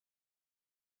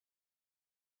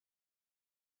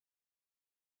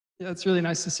Yeah, it's really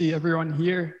nice to see everyone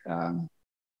here.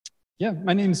 Yeah,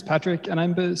 my name is Patrick, and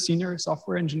I'm the senior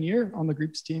software engineer on the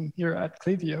groups team here at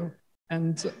Klaviyo.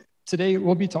 And today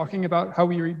we'll be talking about how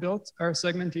we rebuilt our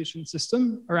segmentation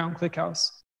system around ClickHouse.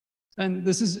 And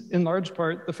this is in large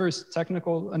part the first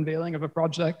technical unveiling of a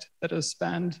project that has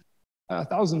spanned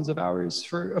thousands of hours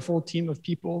for a full team of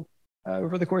people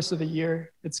over the course of a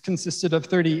year. It's consisted of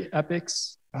 30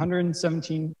 epics,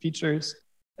 117 features,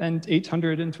 and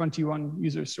 821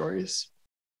 user stories.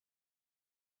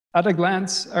 At a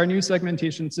glance, our new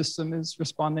segmentation system is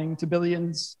responding to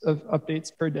billions of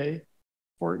updates per day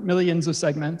for millions of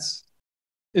segments.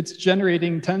 It's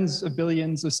generating tens of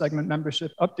billions of segment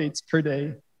membership updates per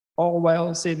day, all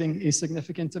while saving a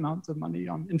significant amount of money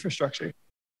on infrastructure.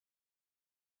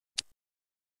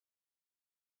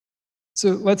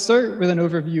 So let's start with an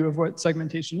overview of what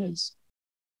segmentation is.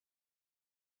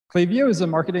 Klaviyo is a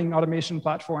marketing automation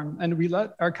platform, and we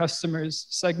let our customers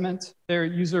segment their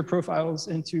user profiles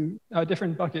into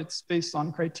different buckets based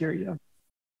on criteria.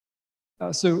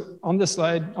 So on this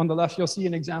slide, on the left, you'll see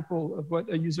an example of what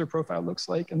a user profile looks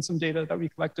like and some data that we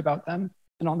collect about them.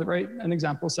 And on the right, an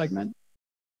example segment.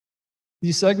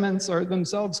 These segments are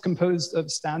themselves composed of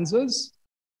stanzas,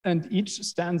 and each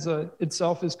stanza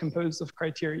itself is composed of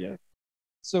criteria.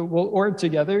 So we'll OR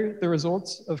together the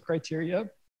results of criteria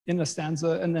in a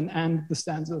stanza and then AND the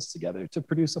stanzas together to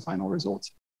produce a final result.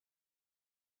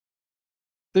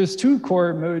 There's two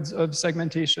core modes of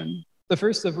segmentation, the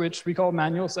first of which we call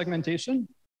manual segmentation.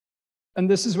 And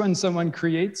this is when someone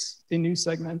creates a new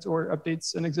segment or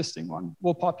updates an existing one.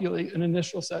 We'll populate an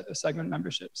initial set of segment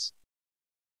memberships.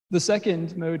 The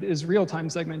second mode is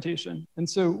real-time segmentation. And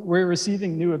so we're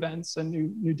receiving new events and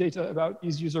new data about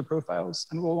these user profiles,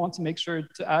 and we'll want to make sure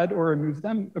to add or remove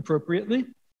them appropriately,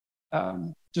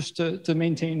 just to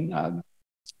maintain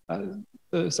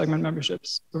the segment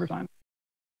memberships over time.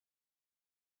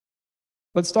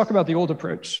 Let's talk about the old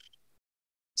approach.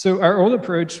 So our old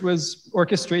approach was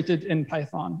orchestrated in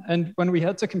Python. And when we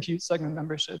had to compute segment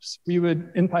memberships, we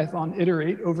would, in Python,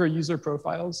 iterate over user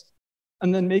profiles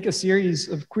and then make a series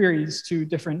of queries to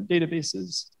different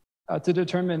databases to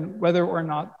determine whether or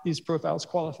not these profiles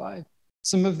qualify.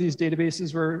 Some of these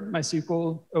databases were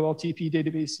MySQL OLTP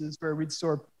databases where we'd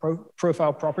store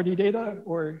profile property data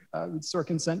or we'd store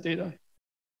consent data.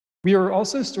 We were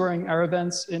also storing our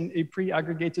events in a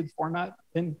pre-aggregated format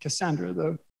in Cassandra,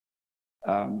 though.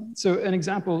 So an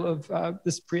example of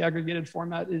this pre-aggregated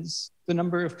format is the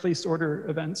number of placed order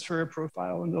events for a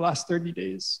profile in the last 30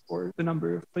 days, or the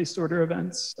number of placed order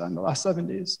events in the last 7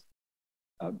 days.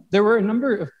 There were a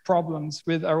number of problems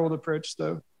with our old approach,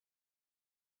 though.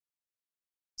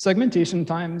 Segmentation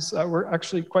times were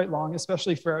actually quite long,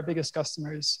 especially for our biggest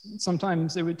customers.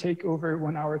 Sometimes it would take over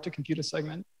 1 hour to compute a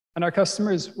segment, and our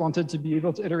customers wanted to be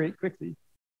able to iterate quickly.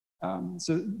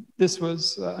 So this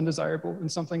was undesirable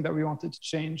and something that we wanted to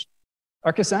change.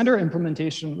 Our Cassandra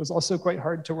implementation was also quite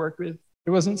hard to work with. It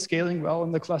wasn't scaling well,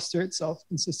 and the cluster itself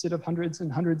consisted of hundreds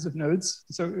and hundreds of nodes,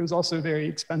 so it was also very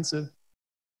expensive.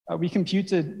 We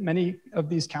computed many of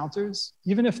these counters,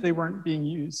 even if they weren't being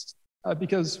used,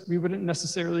 because we wouldn't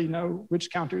necessarily know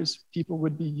which counters people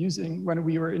would be using when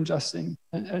we were ingesting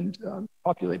and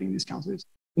populating these counters,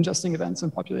 ingesting events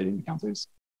and populating the counters.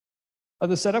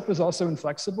 The setup was also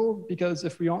inflexible because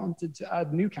if we wanted to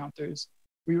add new counters,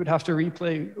 we would have to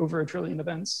replay over 1 trillion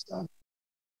events.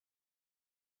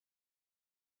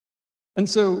 And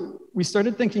so we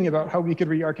started thinking about how we could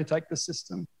re-architect the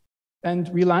system. And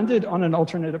we landed on an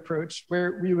alternate approach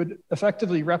where we would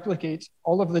effectively replicate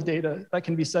all of the data that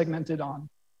can be segmented on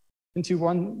into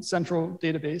one central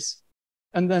database,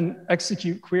 and then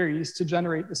execute queries to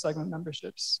generate the segment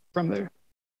memberships from there.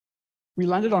 We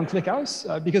landed on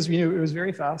ClickHouse because we knew it was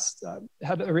very fast, it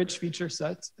had a rich feature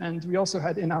set, and we also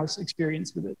had in-house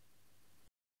experience with it.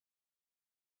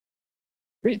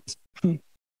 Great.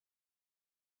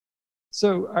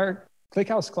 So our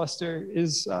ClickHouse cluster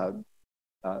is,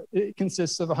 it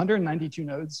consists of 192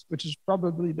 nodes, which is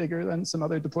probably bigger than some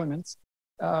other deployments.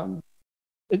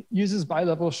 It uses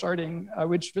bi-level sharding,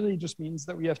 which really just means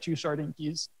that we have 2 sharding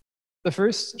keys. The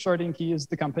first sharding key is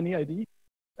the company ID.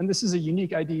 And this is a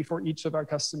unique ID for each of our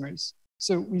customers.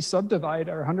 So we subdivide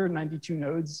our 192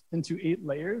 nodes into 8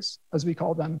 layers, as we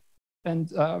call them. And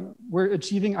we're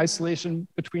achieving isolation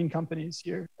between companies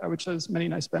here, which has many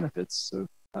nice benefits. So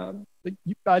the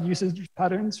bad usage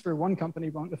patterns for one company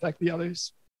won't affect the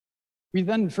others. We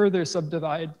then further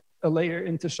subdivide a layer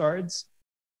into shards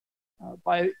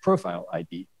by profile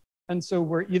ID. And so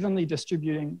we're evenly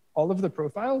distributing all of the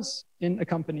profiles in a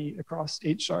company across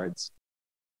 8 shards.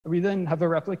 We then have a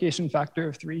replication factor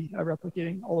of 3,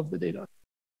 replicating all of the data.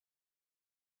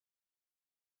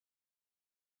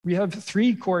 We have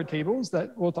three core tables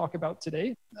that we'll talk about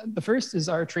today. The first is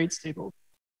our traits table.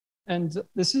 And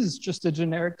this is just a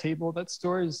generic table that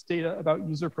stores data about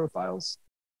user profiles.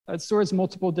 It stores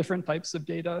multiple different types of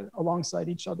data alongside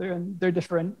each other, and they're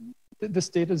different. This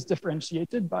data is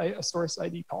differentiated by a source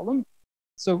ID column.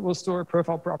 So we'll store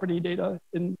profile property data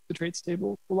in the traits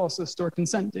table. We'll also store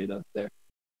consent data there.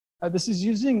 This is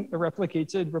using a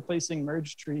replicated replacing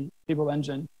merge tree table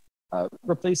engine,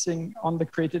 replacing on the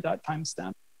created at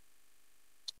timestamp.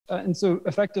 And so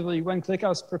effectively, when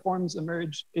ClickHouse performs a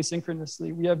merge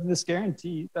asynchronously, we have this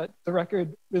guarantee that the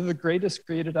record with the greatest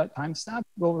created at timestamp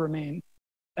will remain,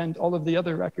 and all of the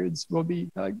other records will be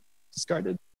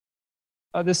discarded.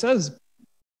 This has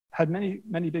had many,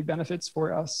 many big benefits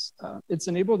for us. It's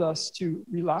enabled us to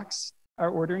relax our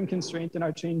ordering constraint in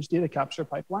our change data capture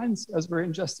pipelines as we're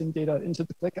ingesting data into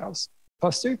the ClickHouse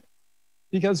cluster,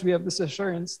 because we have this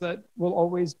assurance that we'll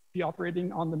always be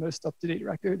operating on the most up-to-date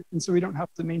record, and so we don't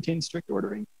have to maintain strict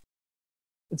ordering.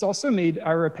 It's also made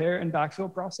our repair and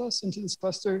backfill process into this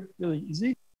cluster really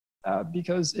easy,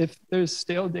 because if there's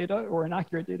stale data or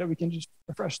inaccurate data, we can just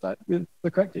refresh that with the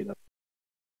correct data.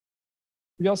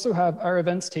 We also have our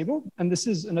events table, and this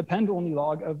is an append-only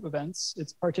log of events.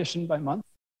 It's partitioned by month.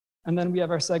 And then we have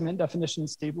our segment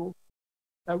definitions table,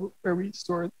 where we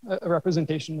store a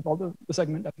representation of all the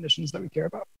segment definitions that we care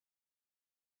about.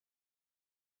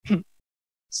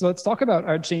 So let's talk about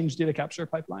our change data capture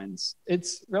pipelines.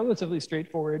 It's relatively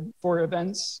straightforward. For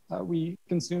events, we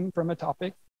consume from a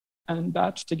topic and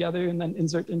batch together and then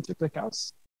insert into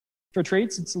ClickHouse. For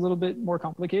traits, it's a little bit more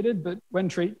complicated, but when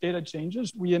trait data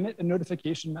changes, we emit a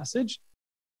notification message,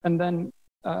 and then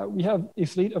we have a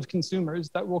fleet of consumers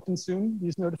that will consume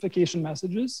these notification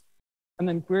messages and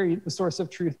then query the source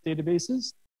of truth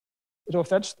databases. It'll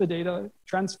fetch the data,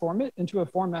 transform it into a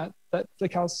format that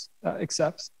ClickHouse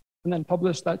accepts, and then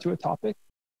publish that to a topic.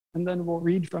 And then we'll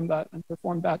read from that and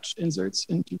perform batch inserts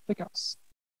into ClickHouse.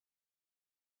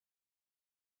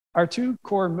 Our two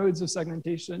core modes of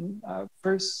segmentation.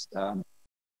 First,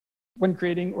 when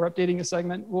creating or updating a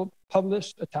segment, we'll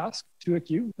publish a task to a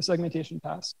queue, a segmentation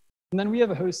task. And then we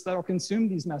have a host that will consume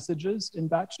these messages in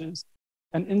batches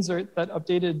and insert that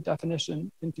updated definition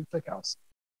into ClickHouse.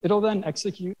 It'll then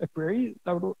execute a query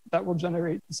that will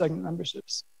generate the segment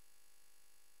memberships.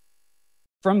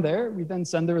 From there, we then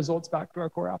send the results back to our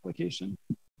core application.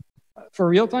 For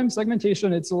real-time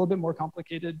segmentation, it's a little bit more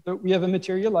complicated, but we have a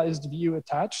materialized view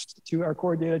attached to our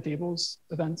core data tables,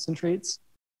 events, and traits.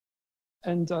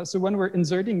 And so when we're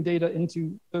inserting data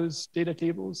into those data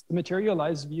tables, the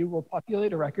materialized view will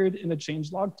populate a record in a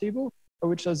changelog table,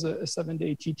 which has a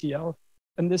 7-day TTL.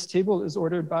 And this table is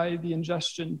ordered by the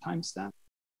ingestion timestamp.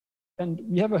 And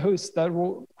we have a host that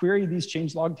will query these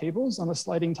changelog tables on a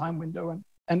sliding time window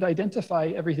and identify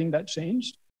everything that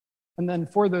changed. And then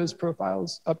for those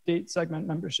profiles, update segment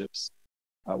memberships.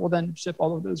 We'll then ship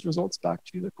all of those results back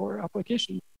to the core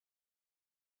application.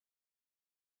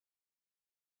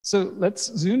 So let's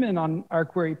zoom in on our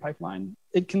query pipeline.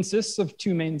 It consists of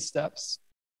two main steps.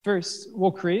 First,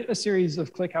 we'll create a series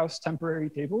of ClickHouse temporary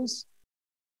tables.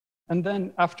 And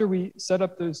then after we set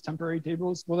up those temporary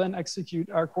tables, we'll then execute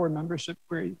our core membership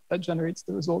query that generates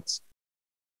the results.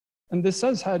 And this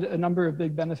has had a number of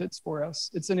big benefits for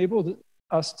us. It's enabled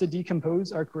us to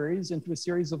decompose our queries into a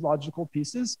series of logical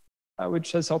pieces,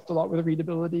 which has helped a lot with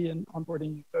readability and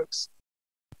onboarding new folks.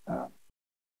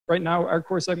 Right now, our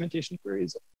core segmentation query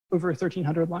is over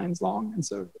 1,300 lines long, and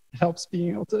so it helps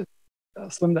being able to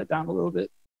slim that down a little bit.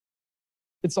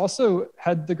 It's also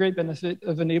had the great benefit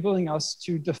of enabling us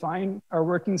to define our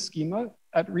working schema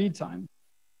at read time.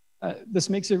 This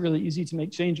makes it really easy to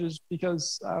make changes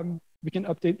because we can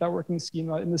update that working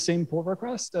schema in the same pull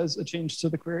request as a change to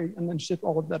the query and then ship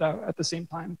all of that out at the same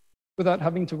time without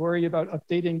having to worry about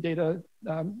updating data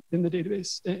in the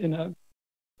database in a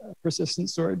persistent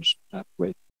storage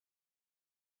way.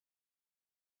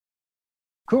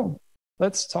 Cool.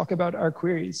 Let's talk about our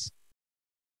queries.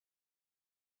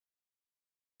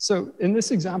 So in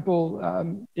this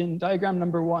example, in diagram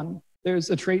number 1, there's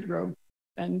a trait row.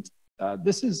 And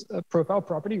this is a profile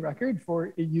property record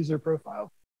for a user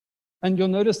profile. And you'll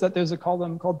notice that there's a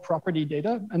column called property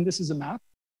data. And this is a map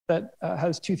that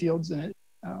has 2 fields in it.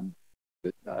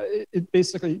 It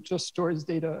basically just stores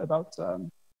data about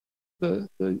the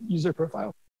user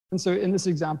profile. And so in this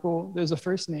example, there's a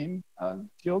first name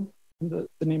field. And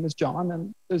the name is John,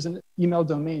 and there's an email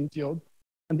domain field,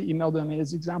 and the email domain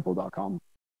is example.com.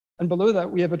 And below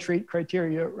that, we have a trait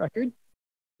criteria record,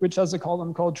 which has a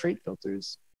column called trait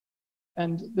filters.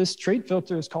 And this trait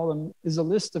filters column is a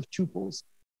list of tuples.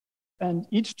 And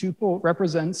each tuple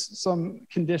represents some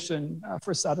condition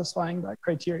for satisfying that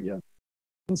criteria.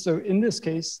 And so in this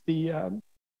case, the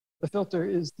filter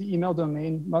is the email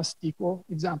domain must equal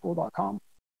example.com.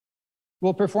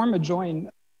 We'll perform a join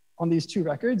on these two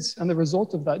records, and the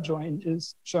result of that join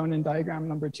is shown in diagram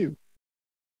number 2.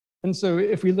 And so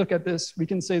if we look at this, we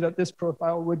can say that this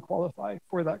profile would qualify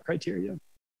for that criteria.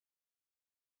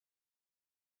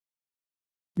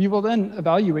 We will then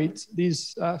evaluate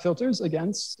these filters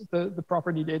against the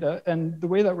property data. And the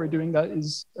way that we're doing that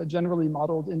is generally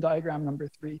modeled in diagram number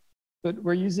 3. But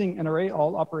we're using an array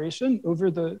all operation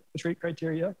over the trait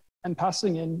criteria and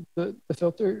passing in the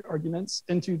filter arguments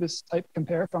into this type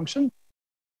compare function.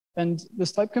 And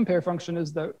this type compare function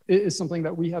is something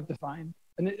that we have defined.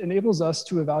 And it enables us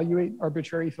to evaluate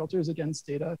arbitrary filters against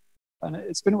data. And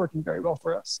it's been working very well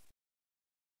for us.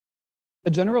 A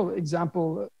general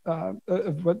example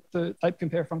of what the type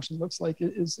compare function looks like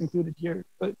is included here.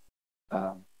 But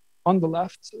on the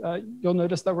left, you'll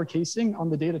notice that we're casing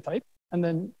on the data type. And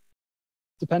then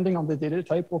depending on the data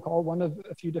type, we'll call one of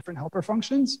a few different helper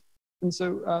functions. And so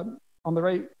on the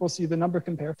right, we'll see the number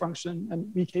compare function,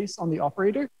 and we case on the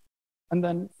operator. And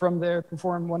then from there,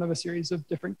 perform one of a series of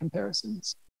different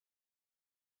comparisons.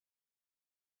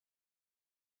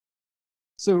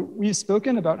 So we've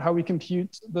spoken about how we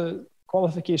compute the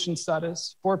qualification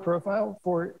status for profile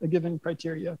for a given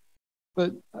criteria.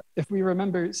 But if we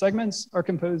remember, segments are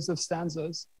composed of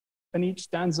stanzas, and each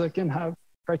stanza can have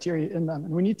criteria in them.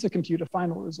 And we need to compute a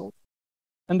final result.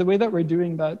 And the way that we're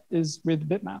doing that is with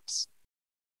bitmaps.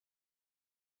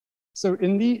 So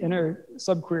in the inner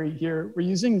subquery here, we're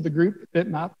using the group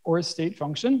bitmap or state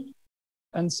function.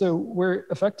 And so we're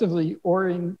effectively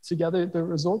ORing together the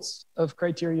results of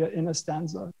criteria in a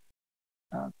stanza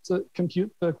to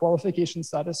compute the qualification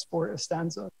status for a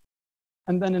stanza.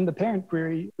 And then in the parent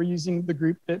query, we're using the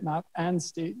group bitmap and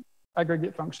state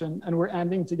aggregate function, and we're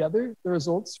ANDing together the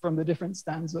results from the different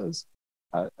stanzas.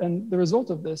 And the result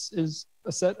of this is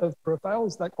a set of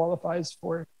profiles that qualifies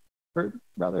for, or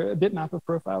rather a bitmap of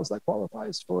profiles that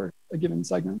qualifies for a given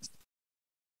segment.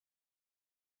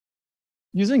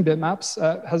 Using bitmaps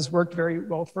has worked very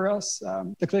well for us.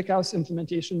 The ClickHouse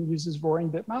implementation uses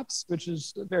roaring bitmaps, which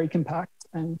is very compact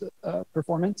and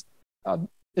performant.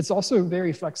 It's also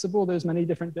very flexible. There's many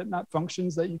different bitmap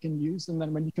functions that you can use. And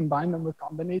then when you combine them with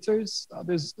combinators,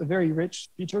 there's a very rich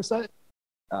feature set.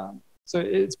 So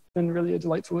it's been really a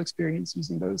delightful experience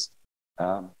using those.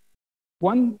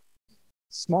 One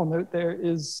small note there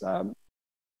is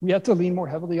we had to lean more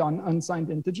heavily on unsigned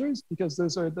integers because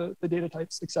those are the data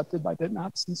types accepted by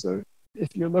bitmaps. And so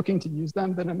if you're looking to use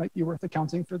them, then it might be worth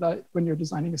accounting for that when you're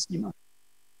designing a schema.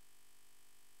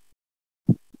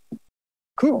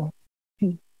 Cool.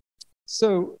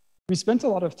 So we spent a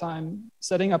lot of time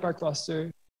setting up our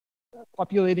cluster,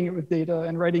 populating it with data,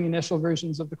 and writing initial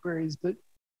versions of the queries. But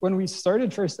when we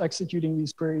started first executing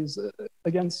these queries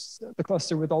against the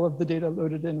cluster with all of the data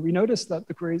loaded in, we noticed that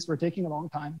the queries were taking a long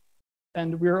time.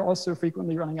 And we were also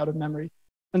frequently running out of memory.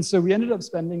 And so we ended up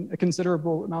spending a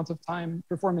considerable amount of time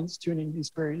performance tuning these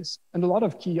queries. And a lot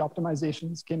of key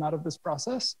optimizations came out of this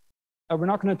process. We're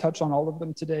not going to touch on all of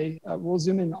them today. We'll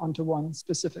zoom in onto one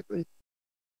specifically.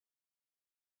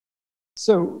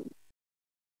 So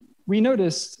we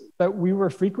noticed that we were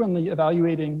frequently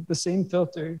evaluating the same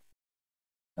filter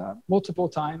multiple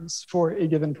times for a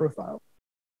given profile.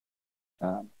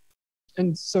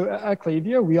 And so at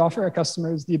Klaviyo, we offer our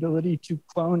customers the ability to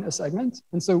clone a segment.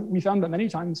 And so we found that many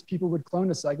times people would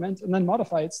clone a segment and then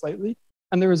modify it slightly.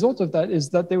 And the result of that is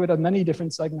that they would have many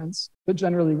different segments, but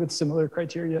generally with similar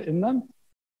criteria in them.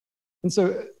 And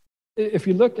so if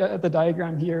you look at the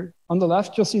diagram here, on the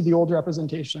left, you'll see the old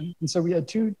representation. And so we had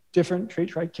two different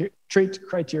trait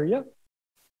criteria.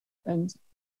 And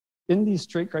in these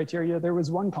trait criteria, there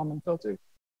was one common filter.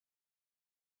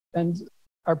 And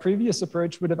our previous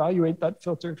approach would evaluate that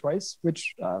filter twice,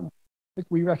 which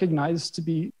we recognized to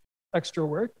be extra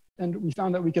work. And we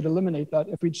found that we could eliminate that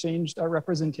if we changed our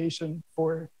representation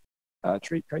for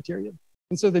trait criteria.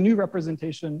 And so the new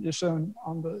representation is shown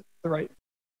on the right.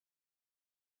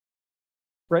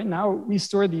 Right now, we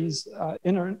store these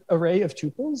in an array of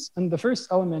tuples. And the first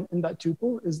element in that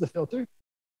tuple is the filter.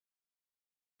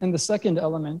 And the second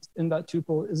element in that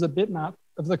tuple is a bitmap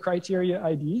of the criteria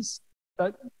IDs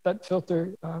that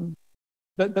filter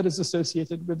that is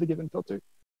associated with the given filter.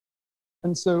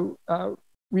 And so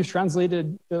we've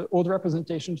translated the old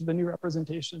representation to the new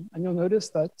representation. And you'll notice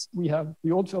that we have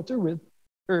the old filter with,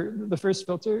 or the first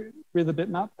filter with a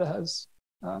bitmap that has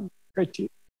criteria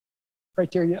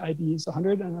IDs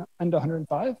 100 and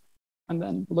 105. And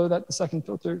then below that, the second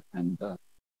filter and the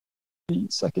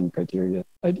second criteria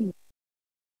ID.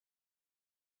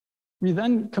 We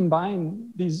then combine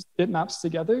these bitmaps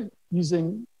together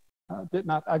using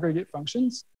bitmap aggregate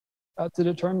functions to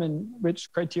determine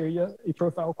which criteria a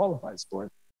profile qualifies for.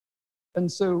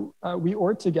 And so we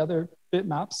OR together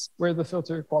bitmaps where the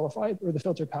filter qualified or the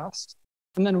filter passed,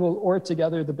 and then we'll OR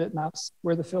together the bitmaps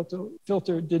where the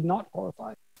filter did not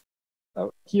qualify.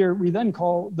 Here we then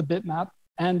call the bitmap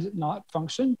and not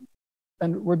function,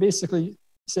 and we're basically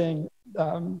saying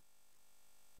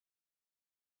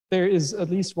there is at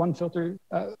least one filter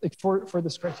for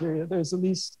this criteria. There's at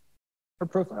least, or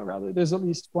profile rather, there's at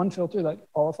least one filter that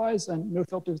qualifies and no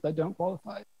filters that don't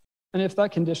qualify. And if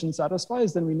that condition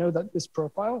satisfies, then we know that this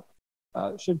profile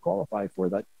should qualify for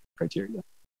that criteria.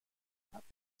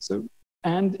 So,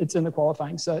 and it's in the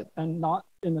qualifying set and not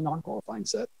in the non-qualifying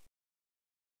set.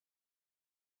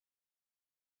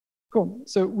 Cool.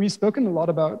 So we've spoken a lot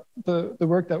about the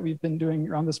work that we've been doing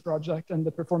around this project and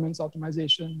the performance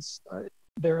optimizations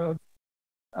thereof.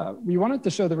 We wanted to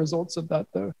show the results of that,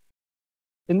 though.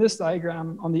 In this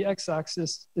diagram, on the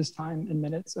x-axis is time in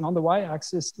minutes, and on the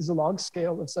y-axis is a log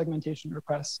scale of segmentation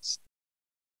requests.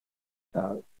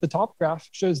 The top graph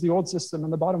shows the old system,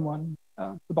 and the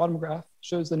bottom graph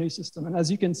shows the new system. And as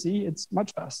you can see, it's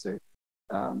much faster.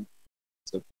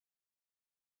 So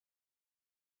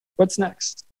what's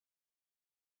next?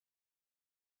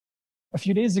 A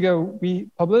few days ago, we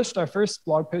published our first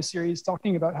blog post series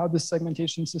talking about how this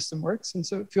segmentation system works. And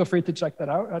so feel free to check that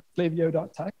out at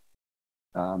klaviyo.tech.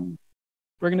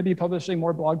 We're going to be publishing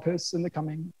more blog posts in the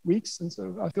coming weeks, and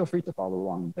so feel free to follow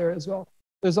along there as well.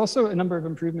 There's also a number of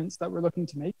improvements that we're looking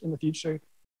to make in the future.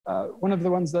 One of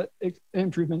the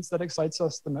improvements that excites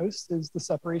us the most is the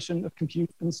separation of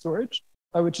compute and storage,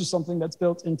 which is something that's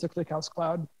built into ClickHouse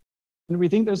Cloud. And we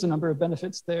think there's a number of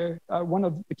benefits there. One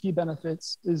of the key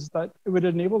benefits is that it would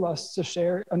enable us to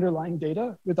share underlying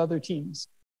data with other teams.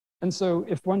 And so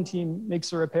if one team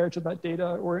makes a repair to that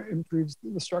data or improves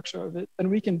the structure of it, then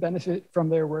we can benefit from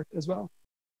their work as well.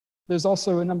 There's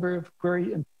also a number of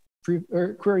query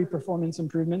performance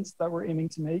improvements that we're aiming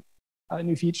to make,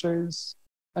 new features.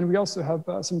 And we also have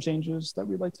some changes that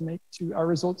we'd like to make to our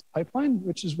results pipeline,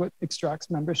 which is what extracts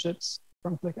memberships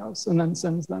from ClickHouse and then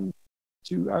sends them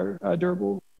to our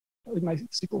durable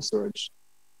MySQL storage.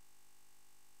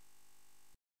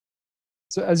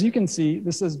 So as you can see,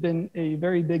 this has been a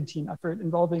very big team effort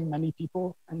involving many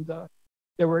people. And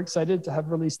yeah, we're excited to have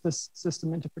released this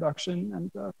system into production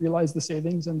and realize the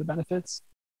savings and the benefits.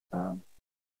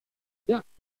 Yeah.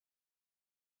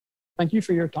 Thank you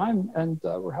for your time. And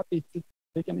we're happy to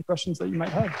take any questions that you might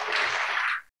have.